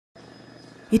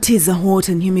It is a hot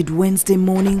and humid Wednesday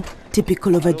morning,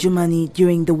 typical of Adjumani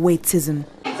during the wet season.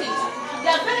 Like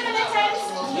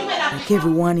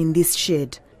everyone in this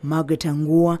shed, Margaret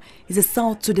Angua is a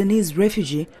South Sudanese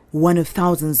refugee, one of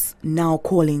thousands now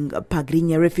calling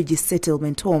Pagrinya refugee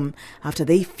settlement home after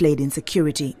they fled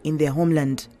insecurity in their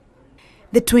homeland.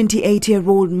 The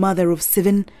 28-year-old mother of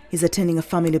 7 is attending a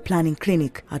family planning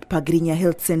clinic at Pagrinya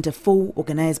Health Center 4,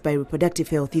 organized by Reproductive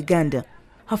Health Uganda.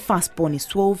 Her firstborn is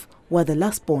 12, while the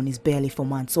lastborn is barely 4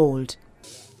 months old.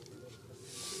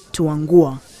 To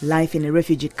Angua, life in a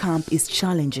refugee camp is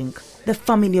challenging. The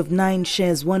family of 9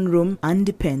 shares one room and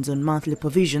depends on monthly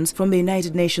provisions from the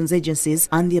United Nations agencies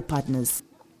and their partners.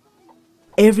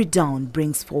 Every dawn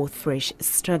brings forth fresh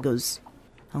struggles.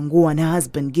 Angua and her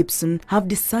husband Gibson have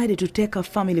decided to take her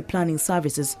family planning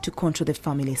services to control the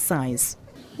family size.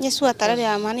 They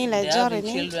have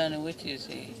children which is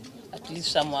at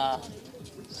least somewhere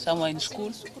in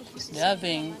school. They're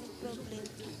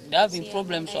having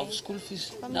problems of school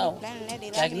fees now.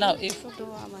 Like now, if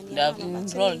they have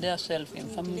enrolled themselves in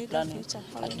family planning,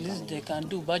 at least they can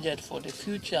do budget for the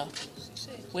future,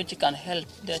 which can help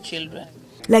their children.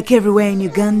 Like everywhere in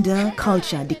Uganda,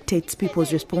 culture dictates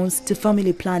people's response to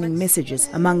family planning messages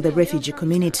among the refugee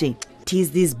community. It is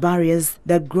these barriers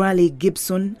that Grally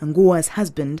Gibson, Angua's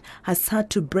husband, has had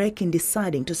to break in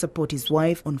deciding to support his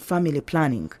wife on family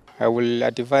planning. I will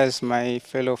advise my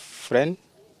fellow friend,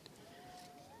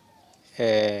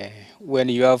 when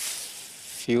you have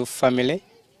few family,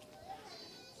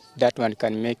 that one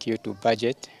can make you to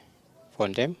budget for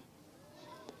them.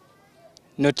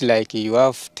 Not like you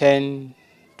have 10,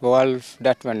 12,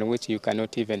 that one which you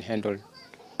cannot even handle.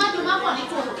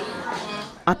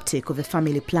 Uptake of the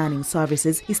family planning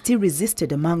services is still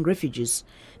resisted among refugees.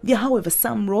 There are, however,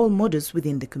 some role models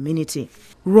within the community.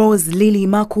 Rose Lily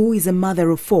Maku is a mother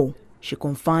of 4. She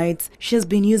confides she has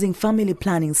been using family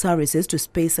planning services to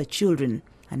space her children.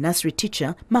 A nursery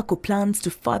teacher, Maku plans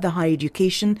to further her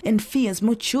education and fears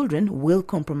more children will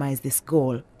compromise this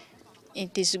goal.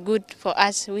 It is good for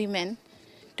us women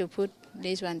to put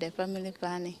this one, the family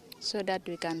planning, so that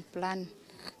we can plan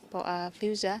for our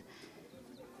future,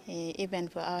 even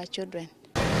for our children.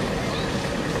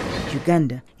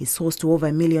 Uganda is host to over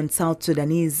 1 million South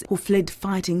Sudanese who fled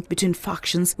fighting between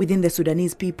factions within the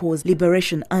Sudanese People's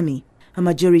Liberation Army. A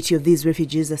majority of these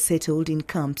refugees are settled in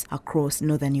camps across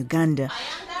northern Uganda.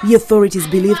 The authorities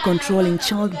believe controlling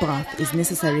childbirth is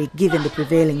necessary given the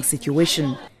prevailing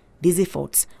situation. These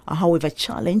efforts are, however,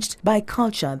 challenged by a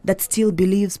culture that still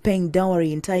believes paying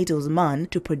dowry entitles a man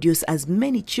to produce as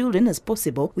many children as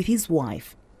possible with his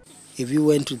wife. If you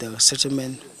went to the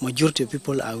settlement, majority of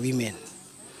people are women.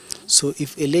 So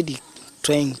if a lady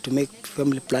trying to make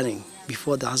family planning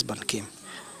before the husband came,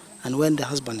 and when the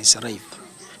husband is arrived,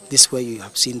 this way you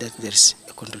have seen that there's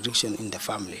a contradiction in the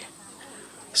family.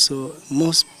 So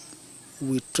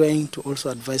we're trying to also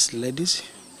advise the ladies,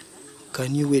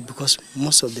 can you wait, because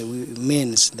most of the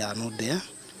men, they are not there.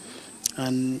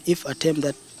 And if attempt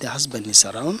that the husband is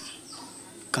around,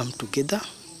 come together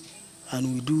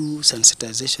and we do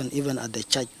sensitization even at the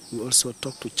church. We also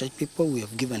talk to church people. We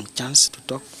have given chance to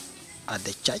talk at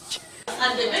the church.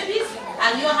 And the babies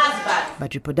and your husband.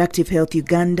 But Reproductive Health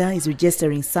Uganda is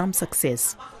registering some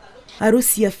success.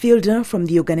 Arusia Fielder from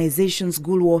the organization's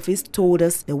Gulu office told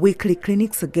us the weekly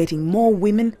clinics are getting more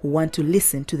women who want to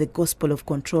listen to the gospel of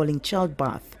controlling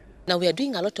childbirth. Now we are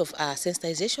doing a lot of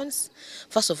sensitizations,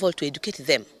 first of all to educate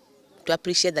them, to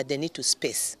appreciate that they need to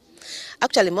space.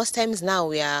 Actually, most times now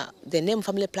the name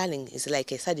family planning is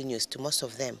like a sad news to most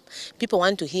of them. People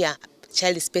want to hear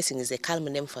child spacing is a calm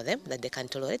name for them that they can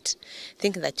tolerate,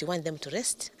 think that you want them to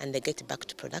rest and they get back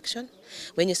to production.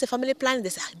 When you say family planning,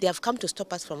 they have come to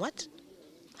stop us from what?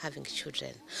 Having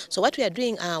children. So what we are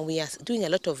doing a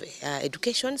lot of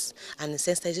educations and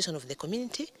sensitization of the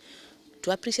community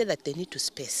to appreciate that they need to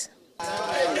space.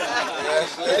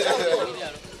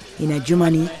 In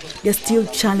Adjumani, there are still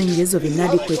challenges of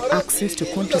inadequate access to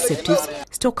contraceptives,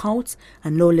 stockouts,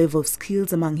 and low level of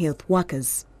skills among health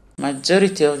workers.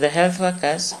 Majority of the health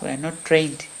workers were not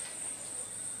trained.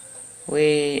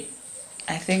 I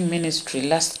think ministry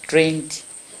last trained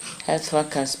health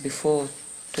workers before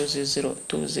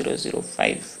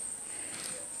 2005.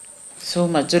 So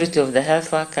majority of the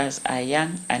health workers are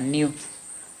young and new.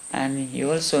 And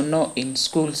you also know in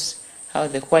schools how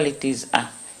the qualities are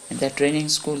in the training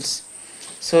schools.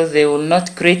 So they will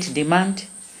not create demand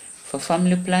for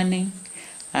family planning,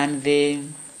 and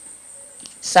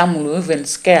some will even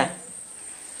scare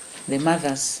the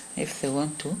mothers if they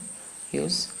want to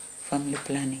use family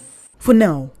planning. For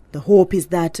now, The hope is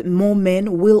that more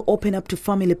men will open up to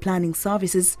family planning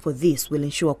services, for this will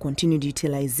ensure continued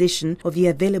utilization of the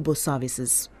available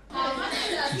services.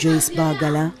 Joyce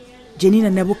Bagala, Janina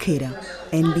Nabukera,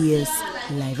 NBS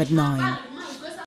Live at 9.